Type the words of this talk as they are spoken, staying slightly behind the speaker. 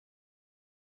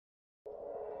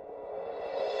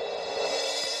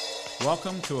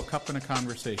Welcome to A Cup and a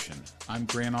Conversation. I'm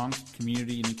Grant Ong,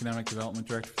 Community and Economic Development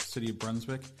Director for the City of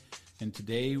Brunswick, and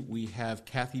today we have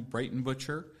Kathy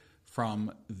Breitenbutcher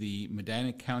from the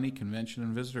Medina County Convention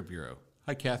and Visitor Bureau.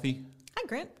 Hi, Kathy. Hi,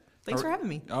 Grant. Thanks for having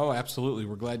me. Oh, absolutely.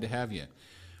 We're glad to have you.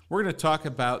 We're going to talk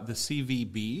about the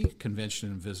CVB, Convention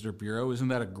and Visitor Bureau. Isn't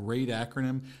that a great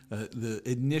acronym? The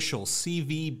initial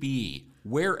CVB.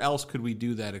 Where else could we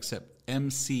do that except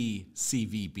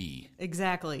MCCVB?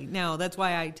 Exactly. Now, that's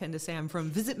why I tend to say I'm from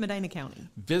Visit Medina County.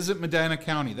 Visit Medina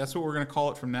County. That's what we're going to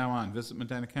call it from now on, Visit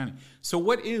Medina County. So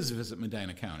what is Visit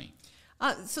Medina County?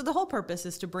 So the whole purpose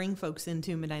is to bring folks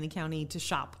into Medina County to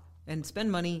shop and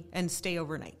spend money and stay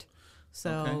overnight.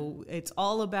 So It's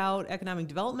all about economic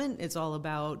development. It's all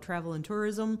about travel and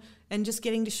tourism and just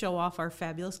getting to show off our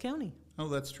fabulous county. Oh,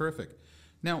 that's terrific.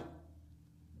 Now,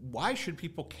 why should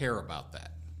people care about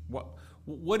that?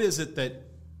 What is it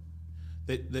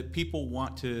that people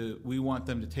want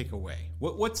them to take away?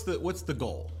 What's the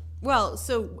goal? Well,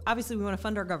 so obviously we want to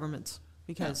fund our governments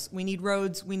because we need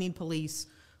roads, we need police,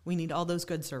 we need all those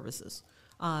good services.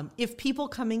 If people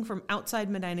coming from outside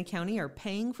Medina County are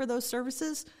paying for those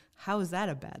services, how is that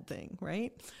a bad thing,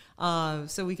 right?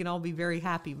 So we can all be very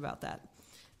happy about that.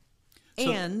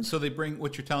 So they bring,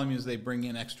 what you're telling me is they bring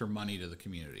in extra money to the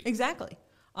community. Exactly.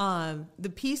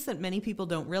 The piece that many people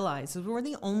don't realize is we're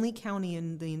the only county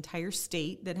in the entire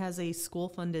state that has a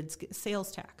school-funded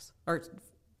sales tax, or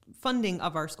funding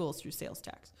of our schools through sales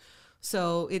tax.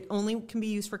 So it only can be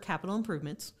used for capital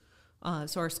improvements.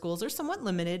 So our schools are somewhat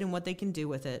limited in what they can do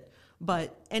with it.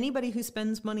 But anybody who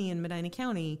spends money in Medina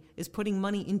County is putting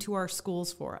money into our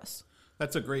schools for us.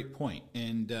 That's a great point.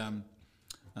 And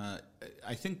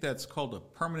I think that's called a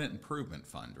permanent improvement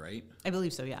fund, right? I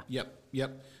believe so, yeah.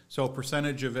 Yep. So a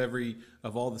percentage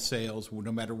of all the sales,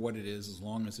 no matter what it is, as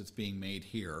long as it's being made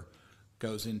here,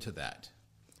 goes into that.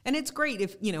 And it's great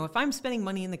if I'm spending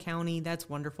money in the county, that's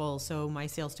wonderful. So my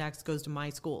sales tax goes to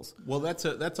my schools. Well, that's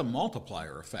a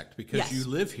multiplier effect because you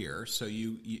live here, so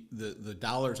the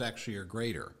dollars actually are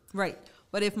greater. Right.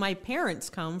 But if my parents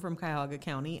come from Cuyahoga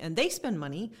County and they spend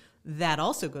money, that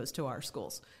also goes to our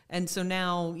schools. And so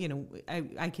now,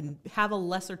 I can have a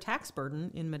lesser tax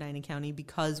burden in Medina County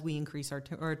because we increase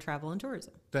our travel and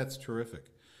tourism. That's terrific.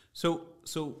 So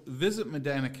Visit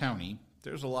Medina County.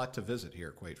 There's a lot to visit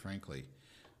here, quite frankly.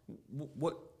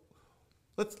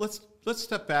 Let's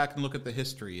step back and look at the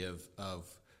history of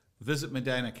Visit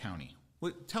Medina County.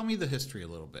 Tell me the history a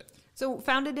little bit. So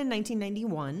founded in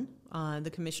 1991,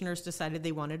 the commissioners decided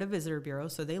they wanted a visitor bureau,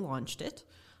 so they launched it.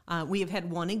 We have had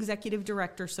one executive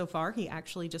director so far. He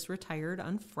actually just retired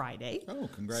on Friday. Oh,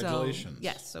 congratulations.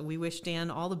 So we wish Dan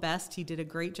all the best. He did a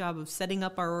great job of setting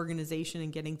up our organization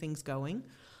and getting things going.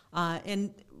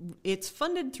 And it's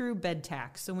funded through bed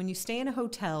tax. So when you stay in a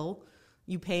hotel,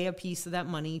 you pay a piece of that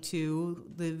money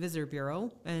to the Visitor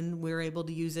Bureau, and we're able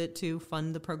to use it to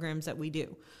fund the programs that we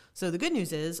do. So the good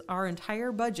news is our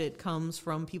entire budget comes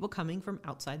from people coming from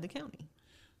outside the county.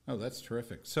 Oh, that's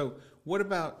terrific. So what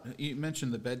about, you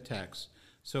mentioned the bed tax.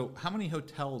 So how many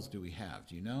hotels do we have?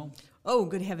 Do you know? Oh,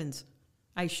 good heavens.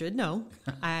 I should know.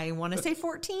 I want to say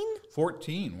 14.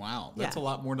 14, wow. That's a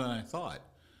lot more than I thought.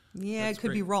 Yeah, that's it could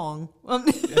great. Be wrong.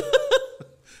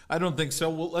 I don't think so.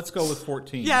 Well, let's go with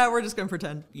 14. Yeah, we're just going to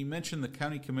pretend. You mentioned the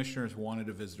county commissioners wanted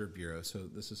a visitor bureau, so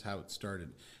this is how it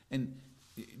started. And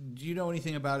do you know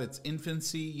anything about its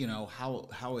infancy,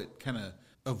 how it kind of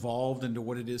evolved into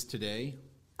what it is today?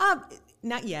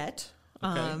 Not yet.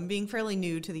 Okay. Being fairly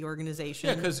new to the organization.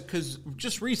 Yeah, because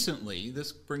just recently,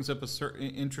 this brings up a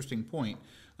certain interesting point.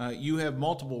 You have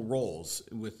multiple roles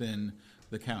within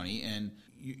the county, and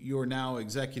you're now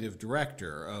executive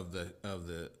director of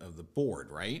the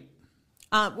board, right?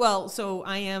 So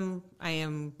I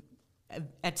am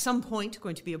at some point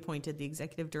going to be appointed the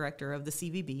executive director of the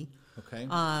CVB. Okay.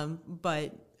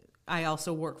 But I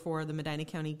also work for the Medina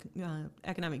County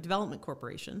Economic Development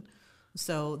Corporation.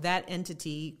 So that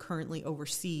entity currently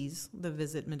oversees the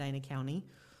Visit Medina County.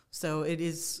 So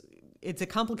it's a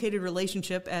complicated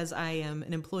relationship as I am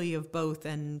an employee of both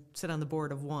and sit on the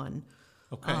board of one.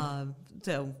 Okay.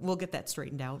 So we'll get that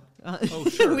straightened out.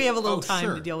 Sure. We have a little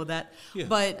time to deal with that. Yeah.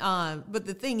 But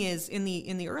the thing is, in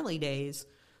the early days,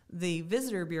 the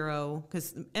Visitor Bureau,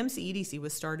 because MCEDC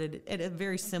was started at a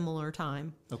very similar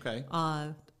time. Okay.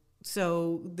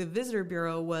 So the Visitor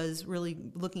Bureau was really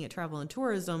looking at travel and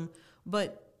tourism,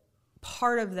 but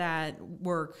part of that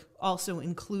work also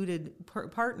included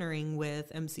partnering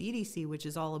with MCEDC, which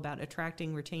is all about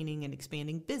attracting, retaining, and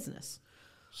expanding business.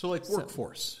 So like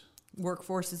workforce.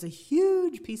 Workforce is a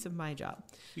huge piece of my job.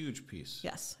 Huge piece.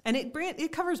 Yes. And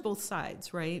it covers both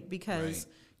sides, right? Because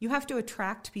You have to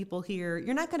attract people here.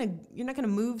 You're not gonna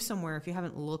move somewhere if you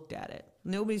haven't looked at it.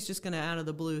 Nobody's just gonna out of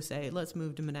the blue say, let's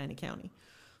move to Medina County.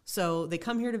 So they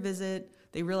come here to visit,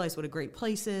 they realize what a great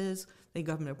place is, they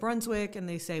come to Brunswick and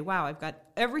they say, wow, I've got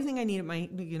everything I need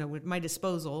at my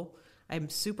disposal. I'm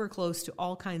super close to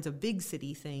all kinds of big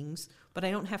city things, but I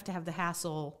don't have to have the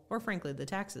hassle or frankly the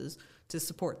taxes to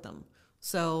support them.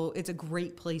 So it's a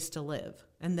great place to live.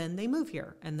 And then they move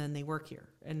here and then they work here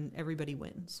and everybody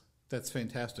wins. That's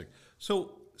fantastic.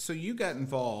 So you got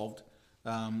involved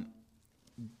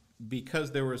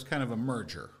because there was kind of a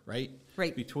merger, right?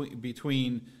 Right.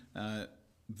 Between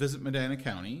Visit Medina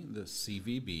County, the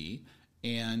CVB,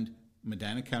 and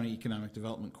Medina County Economic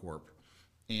Development Corp.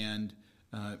 And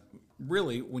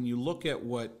really, when you look at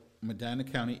what Medina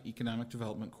County Economic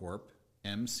Development Corp,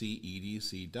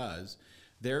 MCEDC, does,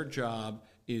 their job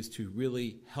is to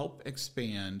really help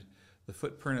expand the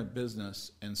footprint of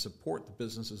business and support the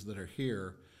businesses that are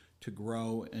here to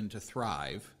grow and to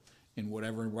thrive in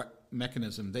whatever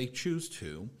mechanism they choose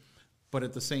to. But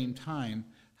at the same time,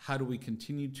 how do we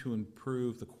continue to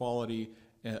improve the quality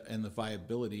and the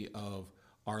viability of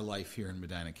our life here in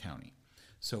Medina County?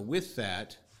 So with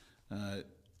that,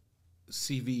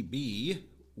 CVB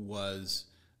was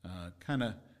kind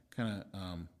of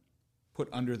put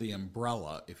under the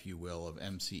umbrella, if you will, of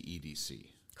MCEDC.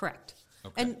 Correct.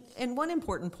 Okay. And one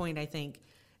important point, I think,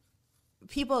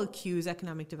 people accuse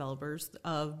economic developers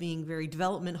of being very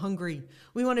development hungry.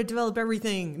 We want to develop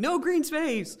everything, no green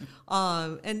space.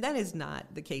 And that is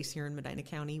not the case here in Medina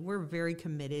County. We're very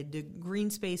committed to green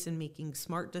space and making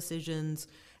smart decisions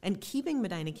and keeping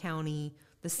Medina County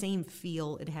the same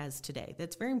feel it has today.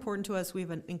 That's very important to us. We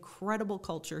have an incredible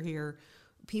culture here.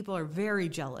 People are very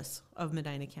jealous of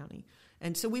Medina County.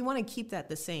 And so we want to keep that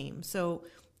the same. So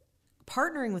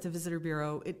partnering with the Visitor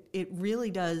Bureau, it really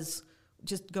does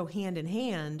just go hand in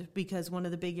hand, because one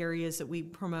of the big areas that we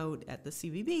promote at the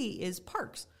CVB is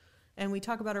parks. And we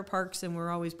talk about our parks, and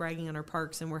we're always bragging on our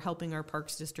parks, and we're helping our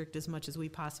parks district as much as we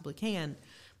possibly can.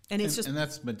 And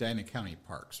that's Medina County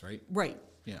parks, right? Right.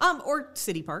 Yeah. Or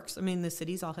city parks. I mean, the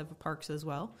cities all have parks as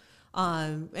well.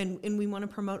 And we want to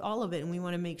promote all of it, and we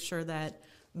want to make sure that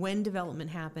when development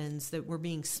happens, that we're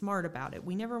being smart about it.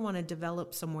 We never want to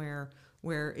develop somewhere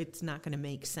where it's not going to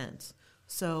make sense.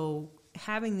 So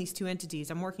having these two entities,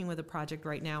 I'm working with a project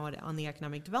right now on the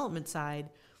economic development side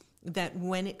that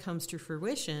when it comes to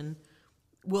fruition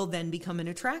will then become an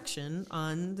attraction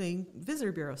on the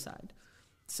Visitor Bureau side.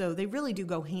 So they really do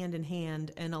go hand in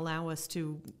hand and allow us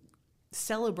to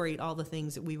celebrate all the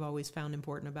things that we've always found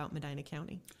important about Medina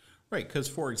County. Right, because,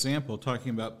 for example,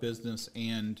 talking about business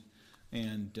and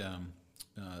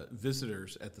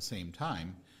visitors at the same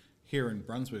time, here in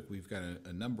Brunswick, we've got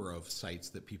a number of sites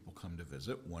that people come to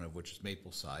visit, one of which is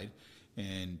Mapleside,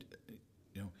 and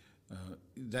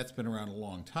that's been around a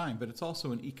long time, but it's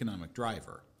also an economic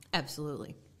driver.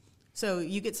 Absolutely. So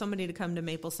you get somebody to come to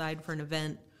Mapleside for an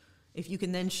event. If you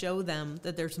can then show them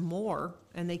that there's more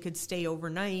and they could stay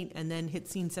overnight and then hit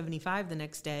Scene 75 the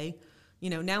next day,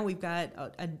 now we've got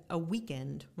a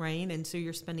weekend, right? And so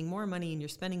you're spending more money and you're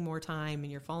spending more time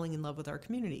and you're falling in love with our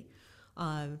community.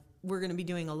 We're going to be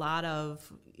doing a lot of,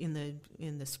 in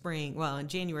the spring, well, in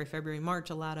January, February, March,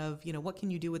 a lot of, what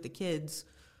can you do with the kids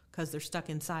because they're stuck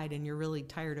inside and you're really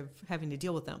tired of having to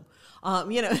deal with them.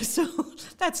 So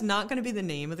that's not going to be the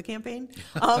name of the campaign.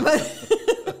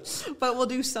 But we'll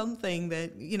do something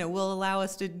that, will allow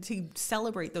us to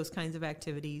celebrate those kinds of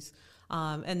activities.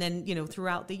 And then,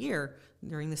 throughout the year,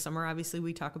 during the summer, obviously,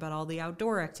 we talk about all the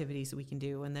outdoor activities that we can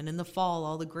do. And then in the fall,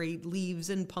 all the great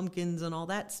leaves and pumpkins and all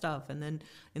that stuff. And then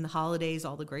in the holidays,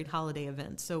 all the great holiday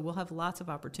events. So we'll have lots of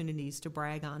opportunities to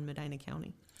brag on Medina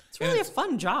County. It's really a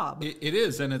fun job. It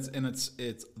is, and it's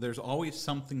there's always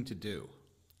something to do.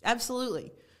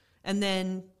 Absolutely. And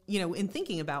then, in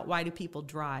thinking about why do people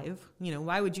drive,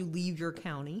 why would you leave your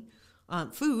county?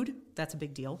 Food, that's a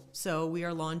big deal. So we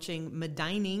are launching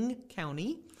Medining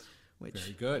County, which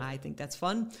very good. I think that's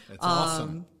fun. That's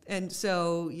awesome. And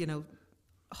so,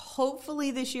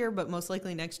 hopefully this year, but most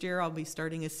likely next year, I'll be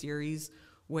starting a series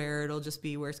where it'll just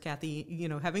be where's Kathy,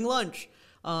 having lunch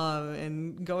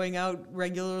and going out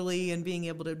regularly and being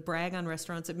able to brag on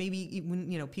restaurants that maybe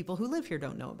even, people who live here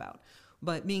don't know about.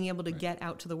 But being able to get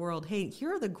out to the world, hey,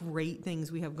 here are the great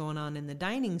things we have going on in the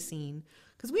dining scene.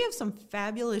 Because we have some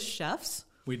fabulous chefs.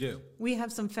 We do. We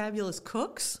have some fabulous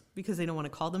cooks because they don't want to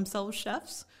call themselves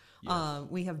chefs. Yes.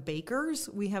 We have bakers.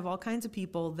 We have all kinds of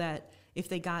people that if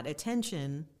they got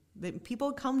attention, that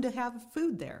people come to have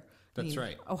food there. That's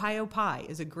right. Ohio pie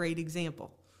is a great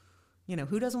example.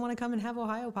 Who doesn't want to come and have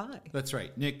Ohio pie? That's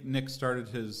right. Nick started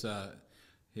his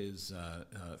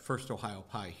first Ohio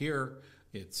pie here.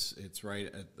 It's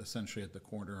right essentially at the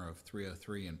corner of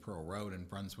 303 and Pearl Road in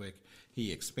Brunswick.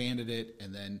 He expanded it,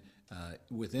 and then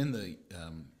within the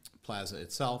plaza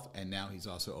itself, and now he's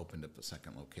also opened up a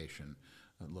second location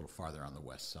a little farther on the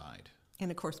west side.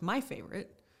 And of course, my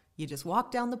favorite, you just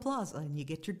walk down the plaza and you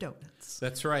get your donuts.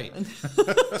 That's right.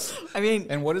 I mean,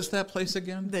 and what is that place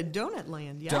again? The Donut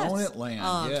Land, yes. Donut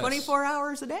Land, yes. 24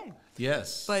 hours a day.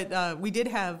 Yes. But we did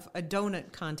have a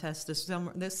donut contest this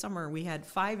summer. This summer, we had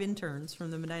 5 interns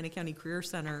from the Medina County Career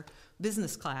Center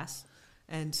business class.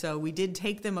 And so we did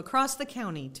take them across the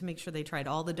county to make sure they tried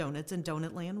all the donuts, and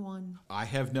Donut Land won. I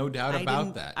have no doubt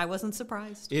about that. I wasn't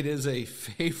surprised. It is a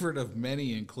favorite of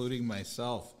many, including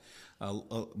myself,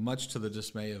 much to the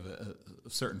dismay of a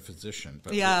certain physician.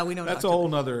 But yeah, we don't. That's a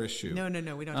whole other issue. No,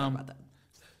 we don't talk about that.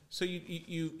 So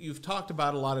you've talked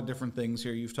about a lot of different things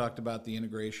here. You've talked about the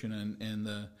integration and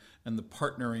the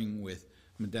partnering with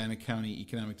Medina County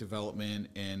Economic Development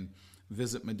and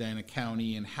Visit Medina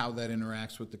County and how that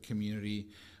interacts with the community.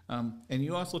 And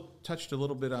you also touched a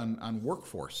little bit on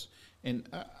workforce. And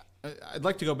I'd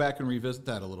like to go back and revisit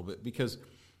that a little bit, because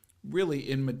really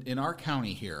in our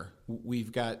county here,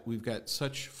 we've got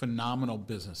such phenomenal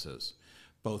businesses,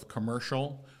 both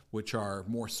commercial, which are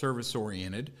more service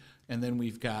oriented, and then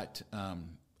we've got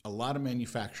a lot of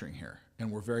manufacturing here,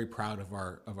 and we're very proud of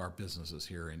our businesses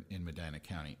here in Medina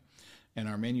County. And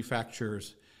our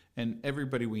manufacturers and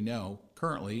everybody we know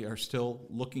currently are still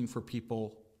looking for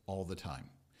people all the time.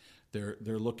 They're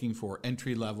looking for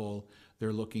entry level.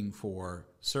 They're looking for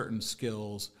certain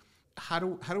skills. How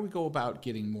do we go about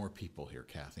getting more people here,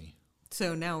 Kathy?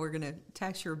 So now we're going to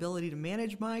tax your ability to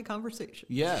manage my conversation.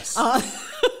 Yes.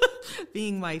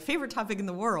 Being my favorite topic in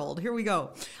the world. Here we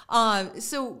go.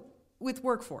 So with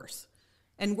workforce.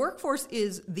 And workforce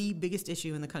is the biggest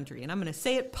issue in the country. And I'm going to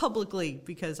say it publicly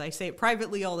because I say it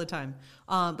privately all the time.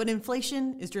 But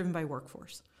inflation is driven by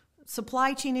workforce.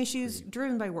 Supply chain issues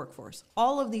driven by workforce.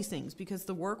 All of these things, because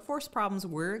the workforce problems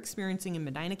we're experiencing in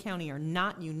Medina County are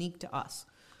not unique to us.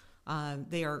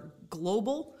 They are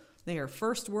global. They are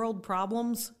first world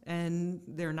problems, and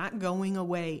they're not going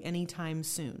away anytime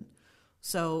soon.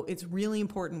 So it's really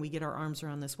important we get our arms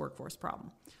around this workforce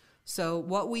problem. So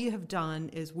what we have done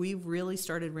is we've really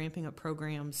started ramping up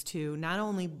programs to not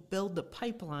only build the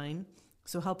pipeline,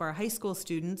 so help our high school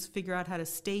students figure out how to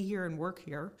stay here and work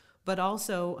here, but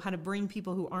also how to bring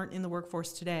people who aren't in the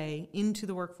workforce today into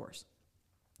the workforce.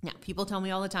 Now, people tell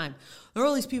me all the time, there are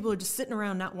all these people who are just sitting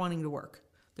around not wanting to work.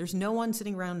 There's no one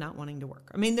sitting around not wanting to work.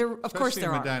 I mean, of course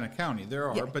there are. Especially in Medina County, there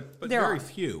are, Yeah, but there very are.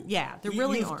 few. Yeah, there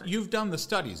really aren't. You've done the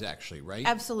studies, actually, right?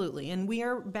 Absolutely. And we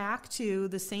are back to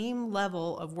the same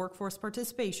level of workforce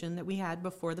participation that we had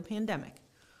before the pandemic.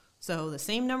 So the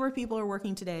same number of people are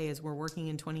working today as were working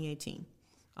in 2018.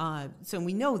 So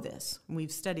we know this, and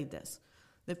we've studied this.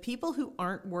 The people who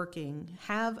aren't working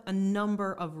have a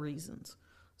number of reasons.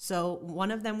 So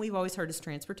one of them we've always heard is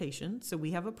transportation. So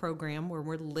we have a program where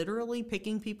we're literally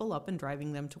picking people up and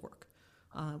driving them to work.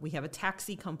 We have a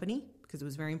taxi company because it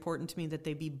was very important to me that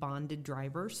they be bonded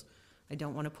drivers. I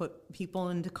don't want to put people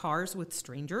into cars with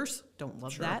strangers. Don't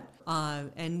love that.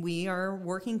 And we are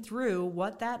working through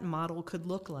what that model could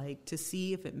look like to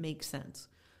see if it makes sense.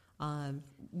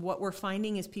 What we're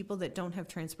finding is people that don't have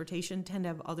transportation tend to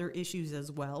have other issues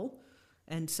as well.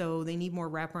 And so they need more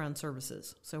wraparound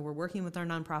services. So we're working with our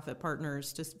nonprofit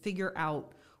partners to figure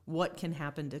out what can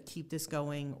happen to keep this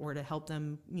going or to help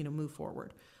them, move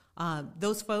forward.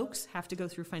 Those folks have to go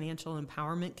through financial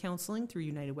empowerment counseling through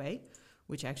United Way,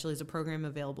 which actually is a program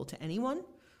available to anyone,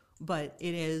 but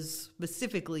it is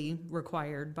specifically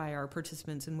required by our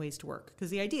participants in Ways to Work. Because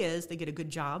the idea is they get a good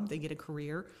job, they get a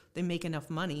career, they make enough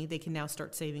money, they can now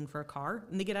start saving for a car,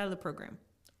 and they get out of the program.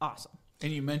 Awesome.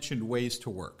 And you mentioned Ways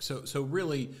to Work. So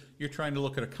really, you're trying to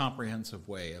look at a comprehensive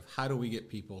way of how do we get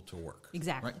people to work.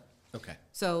 Exactly. Right? Okay.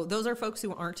 So those are folks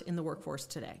who aren't in the workforce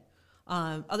today.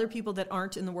 Other people that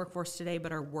aren't in the workforce today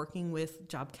but are working with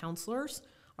job counselors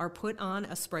are put on a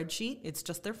spreadsheet. It's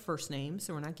just their first name,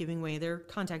 so we're not giving away their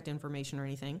contact information or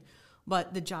anything.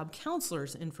 But the job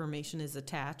counselor's information is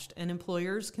attached, and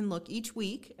employers can look each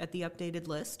week at the updated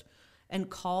list and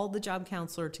call the job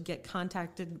counselor to get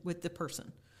contacted with the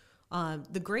person.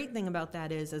 The great thing about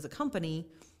that is, as a company,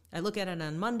 I look at it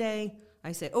on Monday,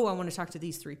 I say, I want to talk to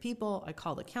these 3 people. I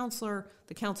call the counselor.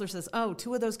 The counselor says,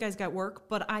 2 of those guys got work,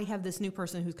 but I have this new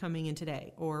person who's coming in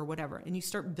today, or whatever. And you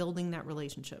start building that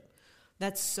relationship.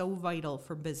 That's so vital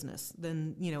for business.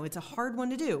 Then, it's a hard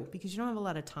one to do because you don't have a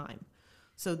lot of time.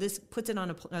 So this puts it on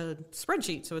a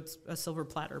spreadsheet, so it's a silver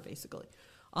platter, basically.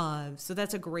 So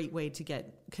that's a great way to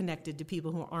get connected to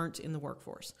people who aren't in the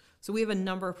workforce. So we have a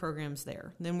number of programs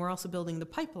there. Then we're also building the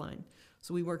pipeline.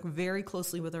 So we work very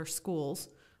closely with our schools.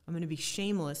 I'm going to be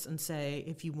shameless and say,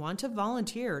 if you want to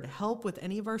volunteer to help with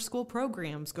any of our school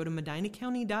programs, go to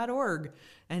medinacounty.org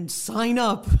and sign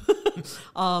up.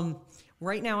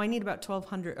 Right now, I need about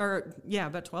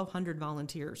 1,200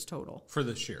 volunteers total. For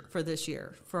this year. For this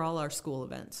year, for all our school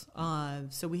events.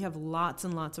 So we have lots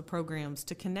and lots of programs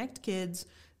to connect kids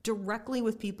directly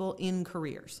with people in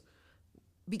careers.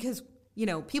 Because,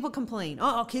 people complain,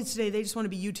 kids today, they just want to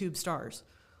be YouTube stars.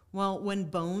 Well, when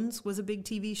Bones was a big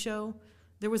TV show,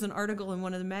 there was an article in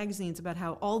one of the magazines about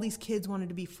how all these kids wanted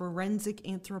to be forensic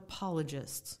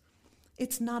anthropologists.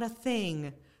 It's not a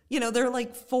thing. There are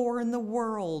like 4 in the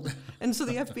world. And so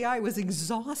the FBI was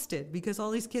exhausted because all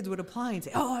these kids would apply and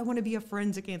say, I want to be a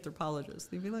forensic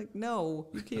anthropologist. They'd be like, no,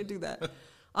 you can't do that.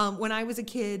 When I was a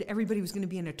kid, everybody was going to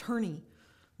be an attorney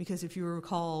because if you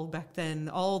recall back then,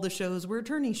 all the shows were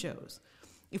attorney shows.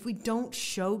 If we don't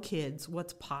show kids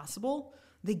what's possible,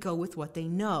 they go with what they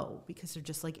know because they're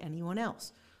just like anyone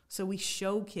else. So we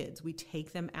show kids, we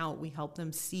take them out, we help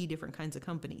them see different kinds of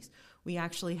companies. We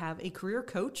actually have a career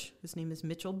coach, his name is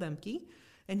Mitchell Bemke,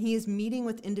 and he is meeting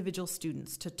with individual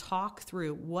students to talk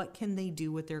through what can they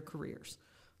do with their careers.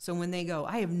 So when they go,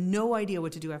 I have no idea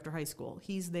what to do after high school,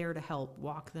 he's there to help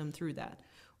walk them through that.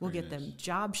 We'll get them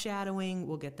job shadowing,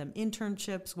 we'll get them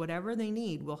internships, whatever they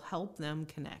need, we'll help them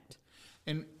connect.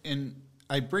 And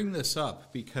I bring this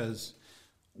up because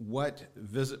what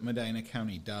Visit Medina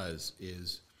County does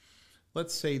is,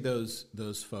 let's say those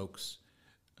folks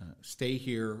stay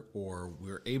here or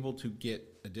we're able to get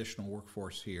additional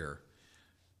workforce here.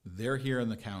 They're here in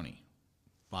the county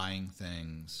buying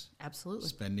things. Absolutely.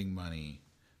 Spending money,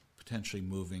 potentially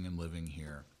moving and living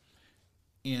here.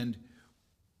 And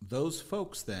those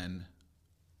folks then,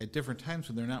 at different times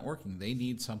when they're not working, they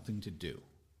need something to do.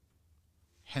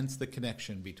 Hence the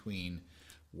connection between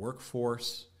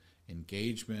workforce,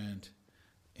 engagement,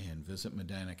 and Visit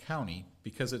Medina County,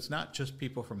 because it's not just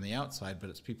people from the outside, but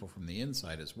it's people from the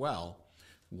inside as well,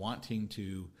 wanting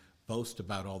to boast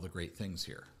about all the great things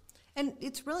here. And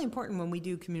it's really important when we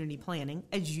do community planning,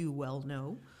 as you well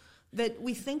know, that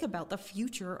we think about the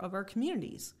future of our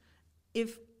communities.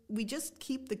 If we just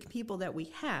keep the people that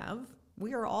we have,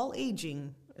 we are all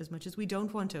aging, as much as we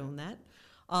don't want to own that.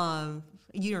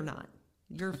 You're not.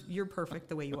 You're perfect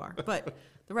the way you are, but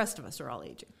the rest of us are all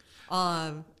aging.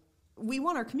 We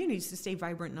want our communities to stay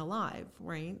vibrant and alive,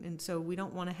 right? And so we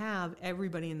don't want to have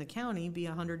everybody in the county be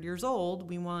 100 years old.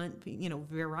 We want,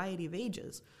 variety of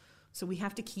ages. So we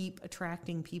have to keep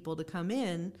attracting people to come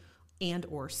in and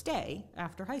or stay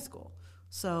after high school.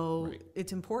 So right.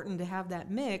 It's important to have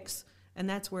that mix, and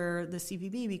that's where the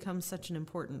CVB becomes such an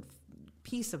important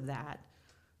piece of that,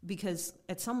 because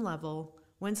at some level,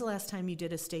 when's the last time you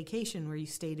did a staycation where you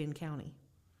stayed in county?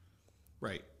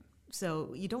 Right.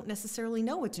 So you don't necessarily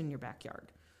know what's in your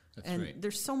backyard. That's and right.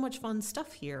 There's so much fun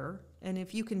stuff here. And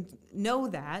if you can know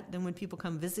that, then when people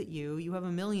come visit you, you have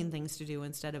a million things to do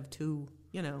instead of 2,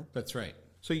 That's right.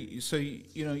 So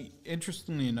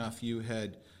interestingly enough, you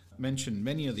had mentioned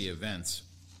many of the events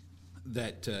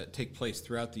that take place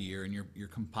throughout the year, and you're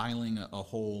compiling a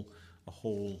whole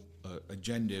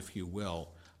agenda, if you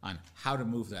will, on how to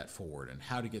move that forward and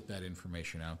how to get that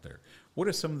information out there. What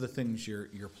are some of the things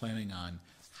you're planning on,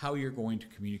 how you're going to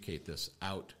communicate this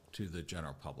out to the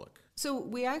general public? So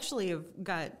we actually have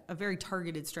got a very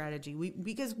targeted strategy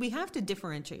because we have to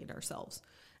differentiate ourselves.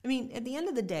 I mean, at the end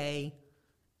of the day,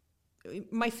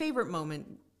 my favorite moment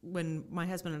when my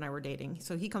husband and I were dating,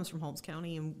 so he comes from Holmes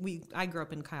County and I grew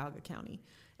up in Cuyahoga County,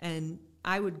 and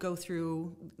I would go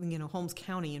through, Holmes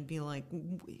County and be like,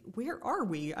 where are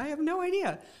we? I have no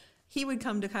idea. He would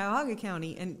come to Cuyahoga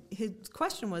County, and his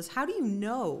question was, how do you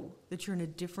know that you're in a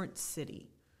different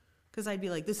city? Because I'd be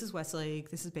like, this is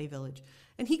Westlake, this is Bay Village.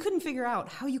 And he couldn't figure out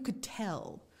how you could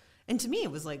tell. And to me,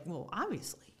 it was like, well,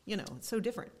 obviously, it's so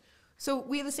different. So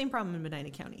we have the same problem in Medina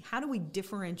County. How do we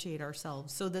differentiate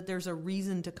ourselves so that there's a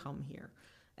reason to come here?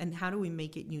 And how do we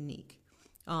make it unique?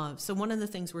 So one of the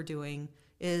things we're doing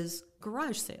is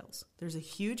garage sales. There's a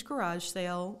huge garage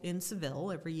sale in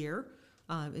Seville every year.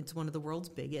 It's one of the world's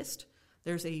biggest.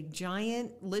 There's a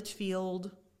giant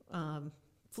Litchfield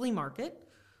flea market.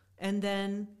 And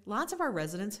then lots of our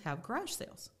residents have garage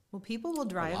sales. Well, people will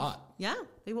drive. A lot. Yeah,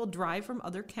 they will drive from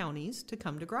other counties to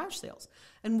come to garage sales.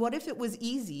 And what if it was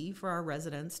easy for our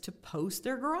residents to post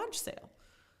their garage sale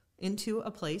into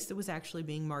a place that was actually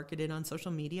being marketed on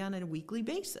social media on a weekly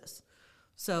basis?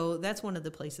 So that's one of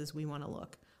the places we want to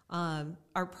look.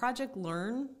 Our Project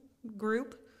Learn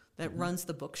group that runs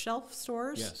the bookshelf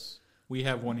stores. Yes. We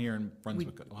have one here in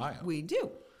Brunswick, Ohio. We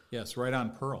do. Yes, right on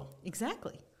Pearl.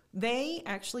 Exactly. They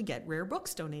actually get rare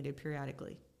books donated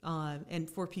periodically. And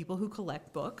for people who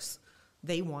collect books,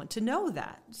 they want to know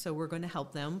that. So we're going to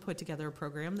help them put together a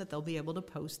program that they'll be able to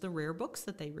post the rare books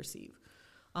that they receive.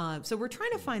 So we're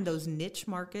trying to find those niche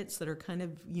markets that are kind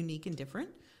of unique and different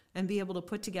and be able to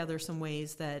put together some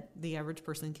ways that the average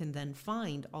person can then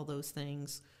find all those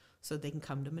things so they can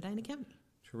come to Medina County.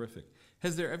 Terrific.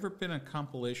 Has there ever been a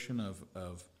compilation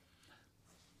of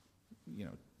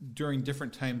during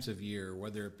different times of year,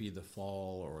 whether it be the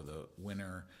fall or the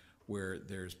winter, where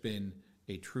there's been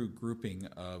a true grouping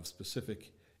of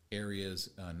specific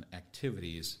areas and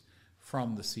activities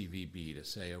from the CVB to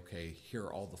say, okay, here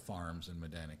are all the farms in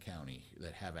Medina County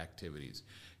that have activities.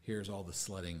 Here's all the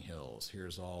sledding hills.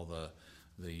 Here's all the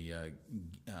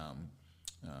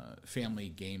family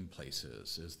game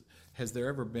places. Has there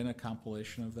ever been a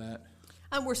compilation of that?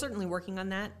 We're certainly working on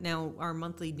that. Now, our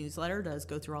monthly newsletter does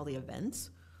go through all the events,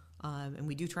 and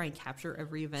we do try and capture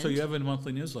every event. So you have a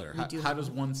monthly newsletter. How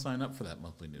does one sign up for that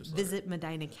monthly newsletter? Visit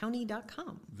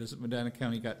MedinaCounty.com. Visit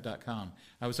MedinaCounty.com.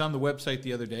 I was on the website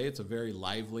the other day. It's a very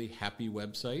lively, happy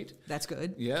website. That's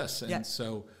good. Yes, and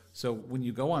so when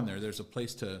you go on there, there's a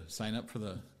place to sign up for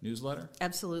the newsletter?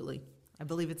 Absolutely. I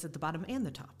believe it's at the bottom and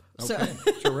the top. Okay,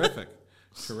 terrific.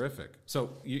 Terrific.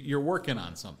 So you're working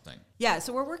on something. Yeah,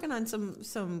 so we're working on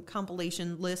some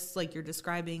compilation lists like you're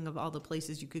describing of all the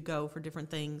places you could go for different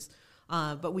things.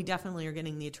 But we definitely are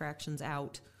getting the attractions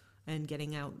out and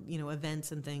getting out,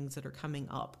 events and things that are coming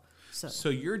up. So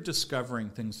you're discovering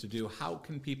things to do. How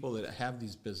can people that have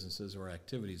these businesses or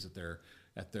activities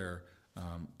at their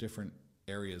different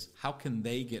areas, how can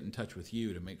they get in touch with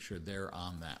you to make sure they're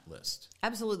on that list?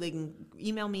 Absolutely. They can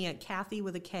email me at Kathy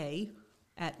with a K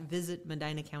at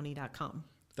visitmedinacounty.com.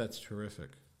 That's terrific.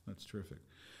 That's terrific.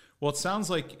 Well, it sounds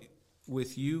like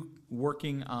with you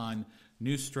working on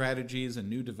new strategies and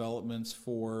new developments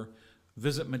for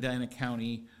Visit Medina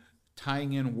County,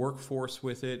 tying in workforce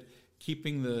with it,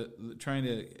 trying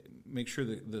to make sure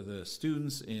that the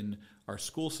students in our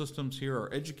school systems here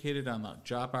are educated on the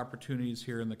job opportunities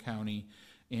here in the county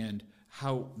and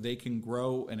how they can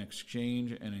grow and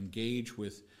exchange and engage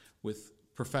with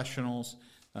professionals.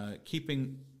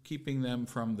 Keeping them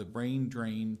from the brain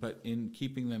drain, but in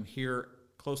keeping them here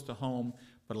close to home,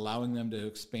 but allowing them to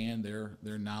expand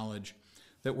their knowledge,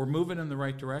 that we're moving in the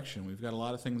right direction. We've got a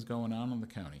lot of things going on in the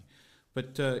county.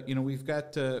 But we've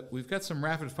got some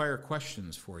rapid fire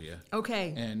questions for you.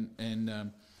 Okay. And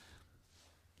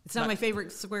it's not my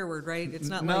favorite swear word, right? It's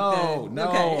not no.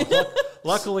 Okay.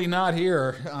 Luckily, not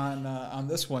here on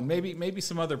this one. Maybe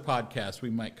some other podcasts we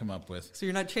might come up with. So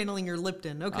you're not channeling your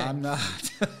Lipton, okay? I'm not.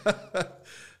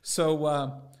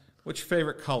 So, what's your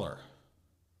favorite color?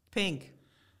 Pink.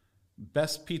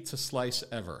 Best pizza slice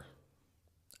ever?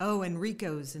 Oh,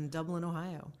 Enrico's in Dublin,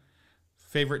 Ohio.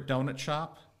 Favorite donut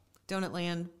shop? Donut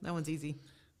Land. That one's easy.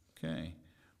 Okay.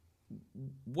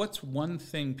 What's one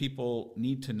thing people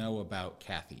need to know about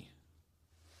Kathy?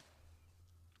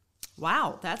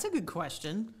 Wow, that's a good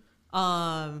question.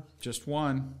 Just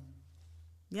one.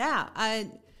 Yeah,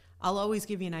 I'll always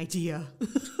give you an idea.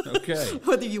 Okay.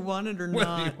 Whether you want it or not.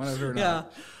 Whether you want it or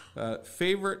not. Yeah.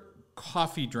 Favorite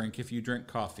coffee drink if you drink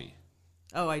coffee?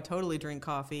 Oh, I totally drink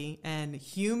coffee. And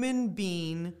human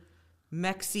bean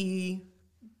Mexi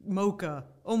mocha.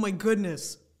 Oh, my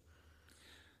goodness.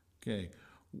 Okay.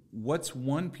 What's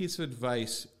one piece of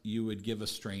advice you would give a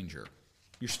stranger?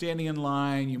 You're standing in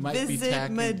line. You might be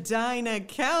tacking. Visit Medina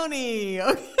County.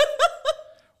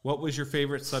 What was your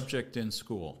favorite subject in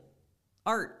school?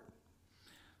 Art.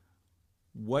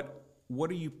 What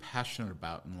are you passionate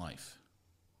about in life?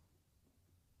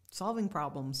 Solving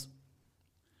problems.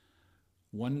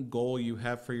 One goal you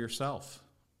have for yourself?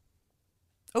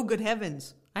 Oh, good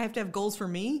heavens. I have to have goals for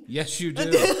me? Yes, you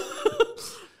do.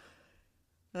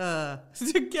 To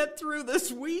get through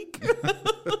this week?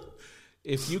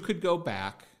 If you could go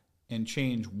back and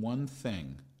change one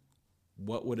thing,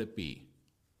 what would it be?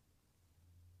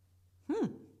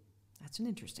 That's an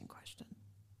interesting question.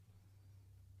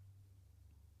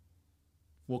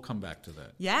 We'll come back to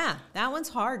that. Yeah, that one's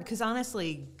hard because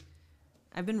honestly,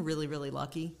 I've been really, really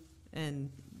lucky and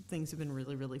things have been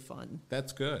really, really fun.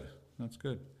 That's good. That's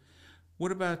good.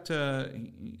 What about,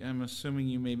 I'm assuming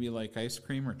you maybe like ice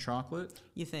cream or chocolate?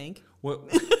 You think?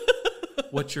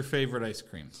 What's your favorite ice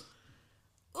cream?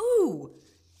 Ooh,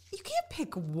 you can't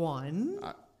pick one.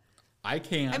 I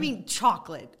can. I mean,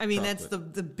 chocolate. I mean, Chocolate.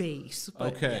 that's the base.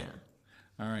 But Okay.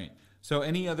 Yeah. All right. So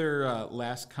any other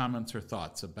last comments or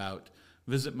thoughts about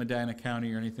Visit Medina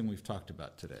County or anything we've talked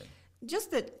about today?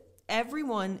 Just that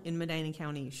everyone in Medina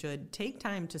County should take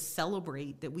time to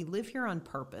celebrate that we live here on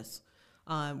purpose.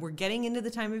 We're getting into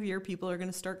the time of year people are going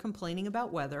to start complaining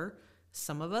about weather.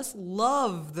 Some of us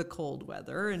love the cold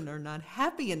weather and are not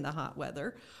happy in the hot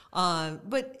weather,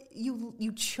 but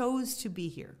you chose to be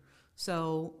here.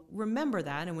 So remember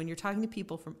that, and when you're talking to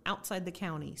people from outside the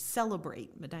county,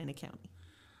 celebrate Medina County.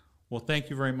 Well, thank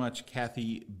you very much,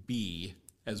 Kathy B.,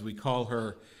 as we call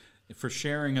her, for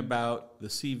sharing about the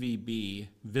CVB.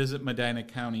 Visit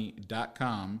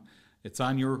medinacounty.com. It's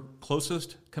on your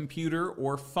closest computer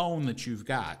or phone that you've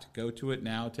got. Go to it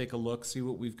now, take a look, see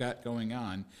what we've got going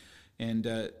on. And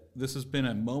this has been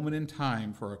a moment in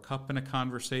time for a cup and a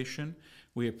conversation.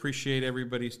 We appreciate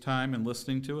everybody's time and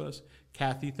listening to us.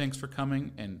 Kathy, thanks for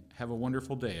coming, and have a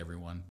wonderful day, everyone.